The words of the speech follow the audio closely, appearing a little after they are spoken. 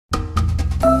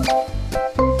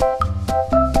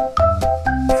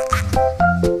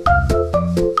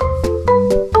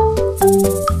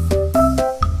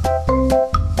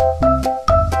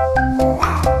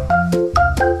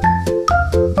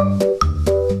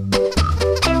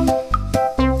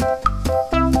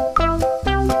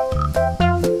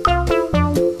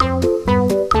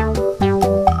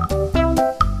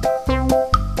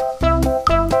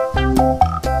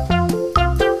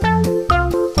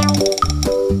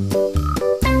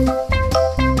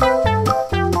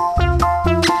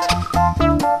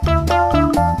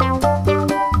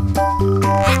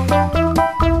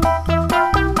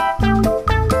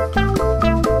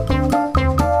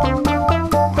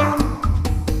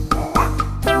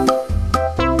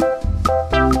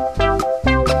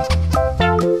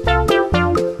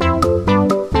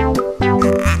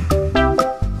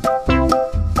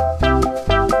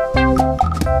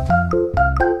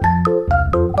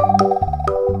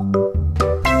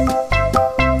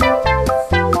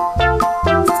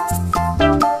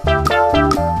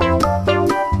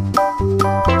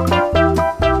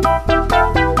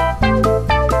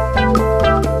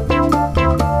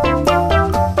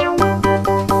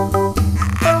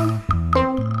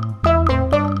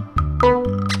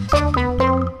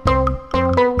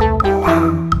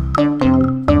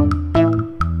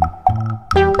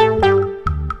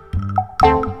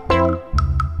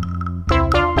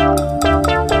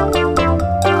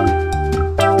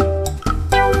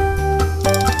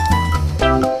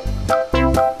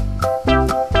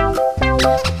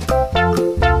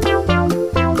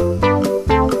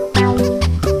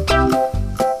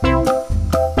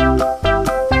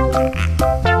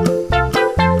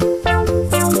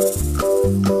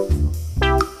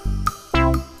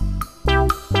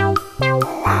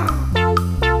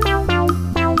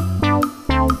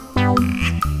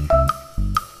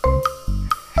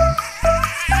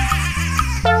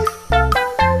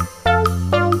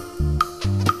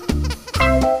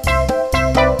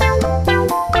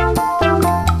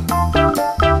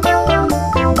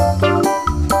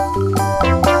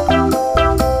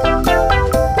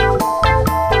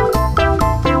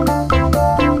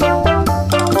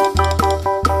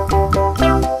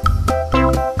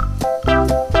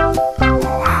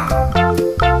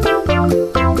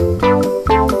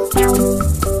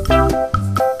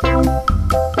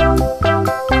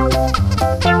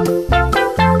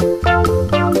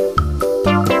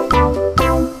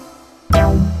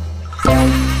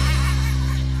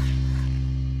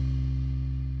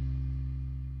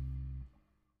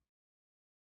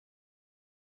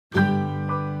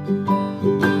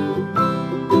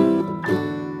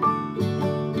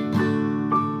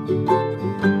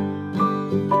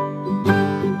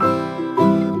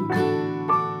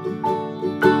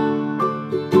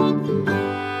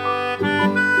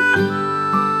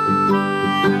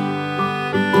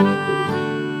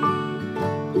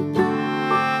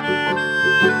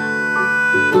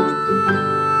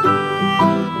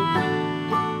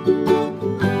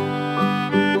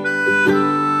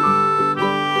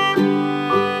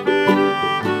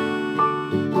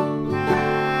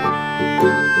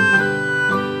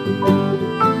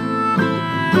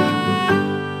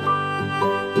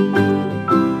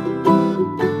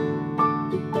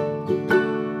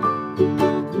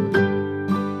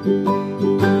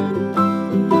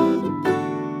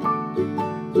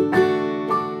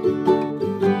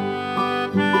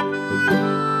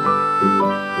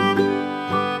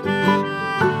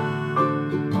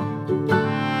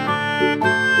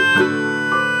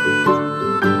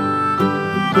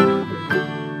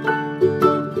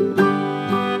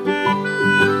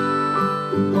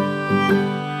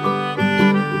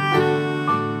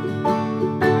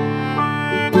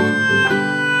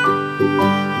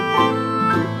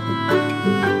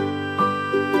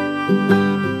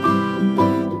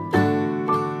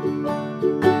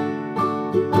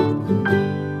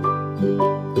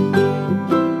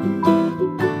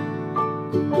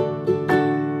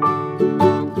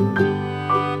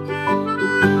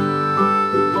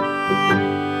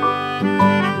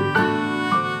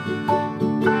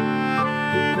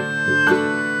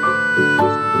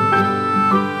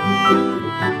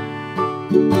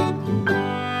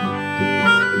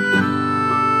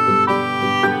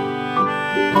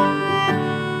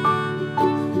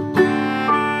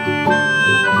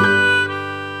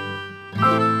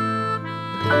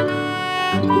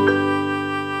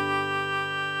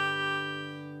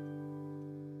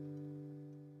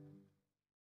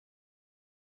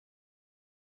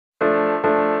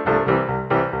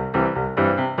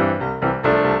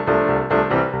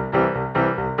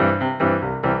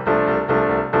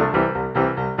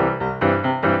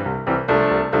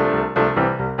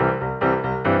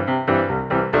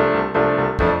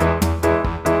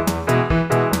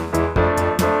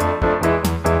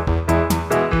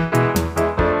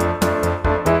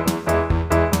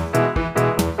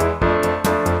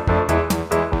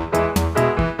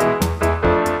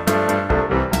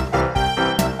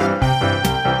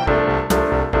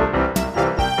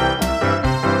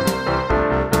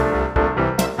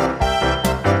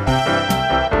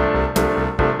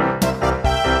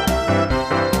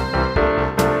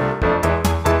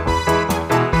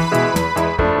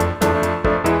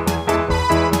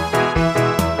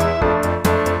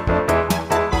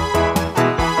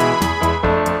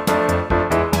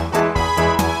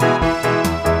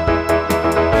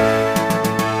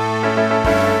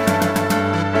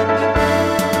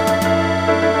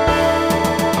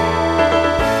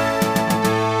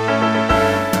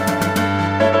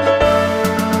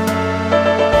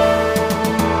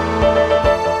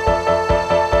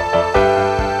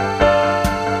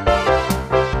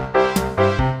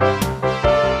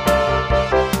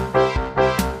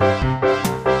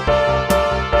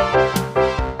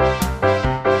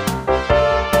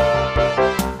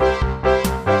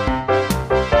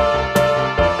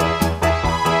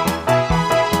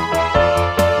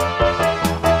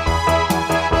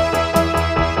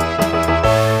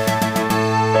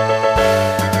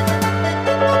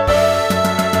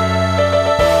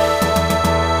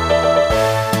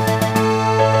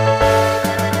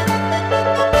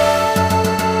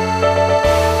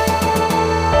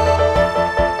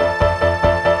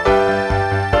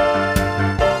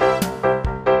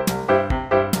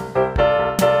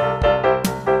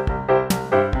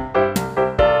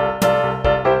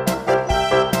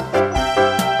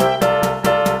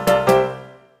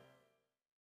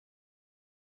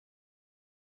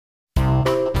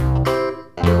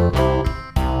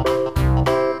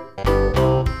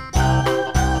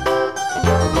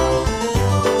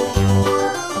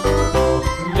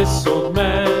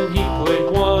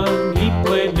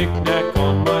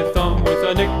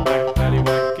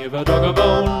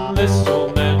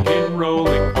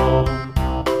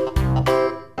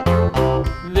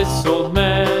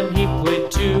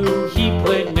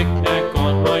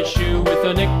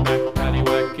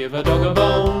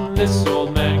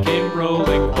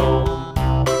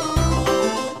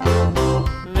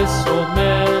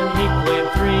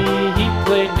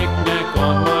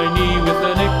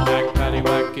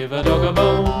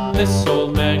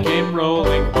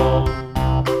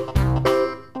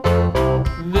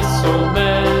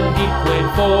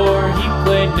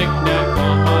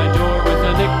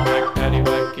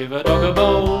give a dog a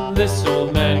bone. This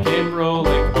old man came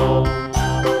rolling home.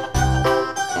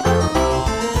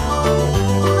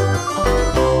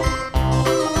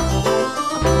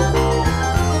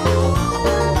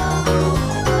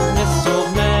 This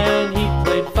old man, he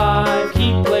played five.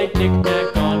 He played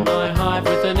knick-knack on my hive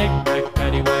with a knick-knack,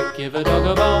 paddywhack, give a dog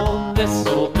a bone. This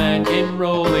old man came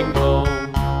rolling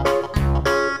home.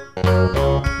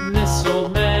 This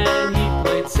old man, he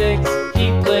played six. He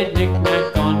played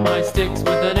knick-knack on my sticks with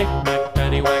a knick-knack,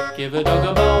 paddywhack, give a dog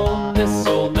a bone. This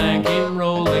old man came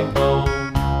rolling home.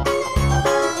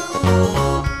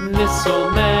 This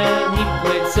old man, he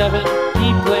played seven.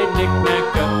 He played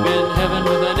knick-knack up in heaven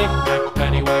with a knick-knack,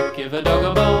 paddywhack, give a dog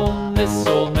a bone. This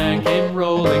old man came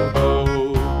rolling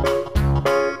home.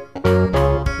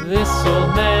 This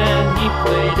old man, he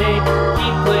played eight. He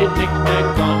played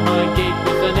knick-knack on my gate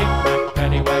with a knick-knack,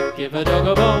 paddywhack, give a dog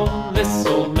a bone. This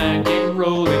old man came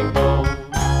rolling home.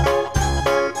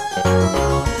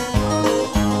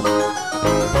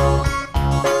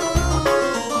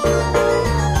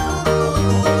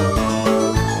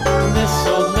 This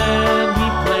old man, he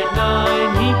played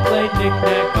nine. He played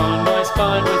knick-knack on my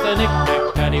spine with a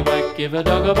knick-knack, paddywhack, give a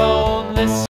dog a bone. This